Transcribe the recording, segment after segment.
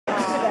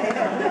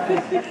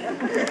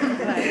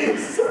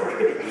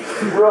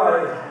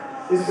Right,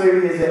 this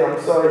really is it. I'm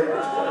sorry to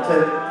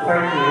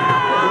thank you.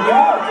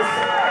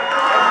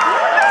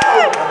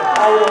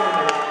 Hold on a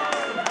minute.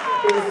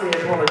 Seriously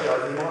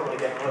apologise, you might want to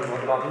get home.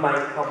 Like,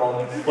 mate, come on,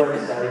 it's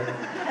Wednesday,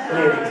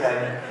 nearly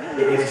 10.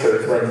 It is true,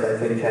 it's Wednesday,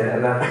 it's nearly 10,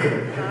 and that.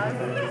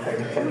 Thank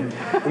you.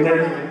 We know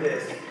you do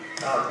this.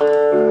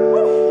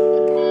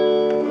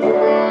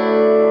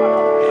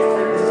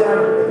 Let's jam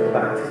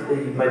back to the,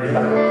 maybe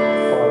back to the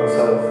final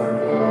solo, thank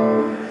you.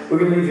 We're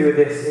going to leave you with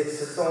this.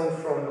 It's a song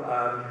from,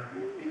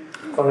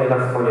 funnily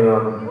enough, from your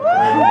mum.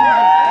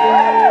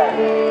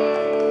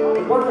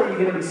 One day you're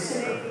going to be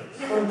sick of it.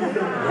 One day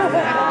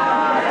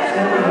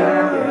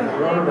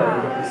you're going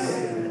to be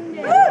sick of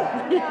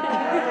it.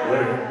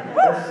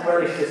 Let's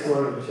relish this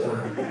moment, shall we?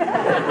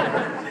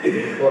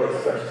 What a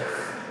special.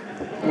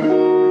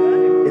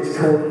 It's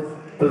called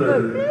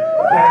Blue.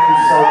 Thank you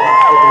so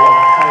much, everyone.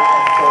 Thank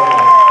you so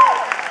much.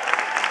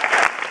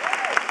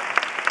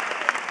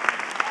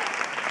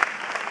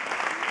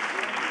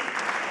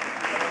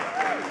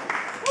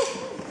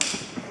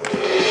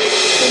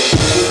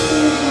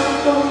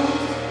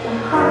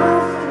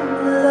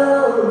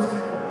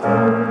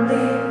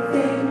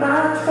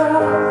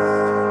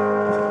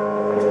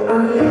 I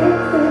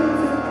live in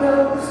the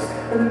ghost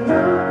and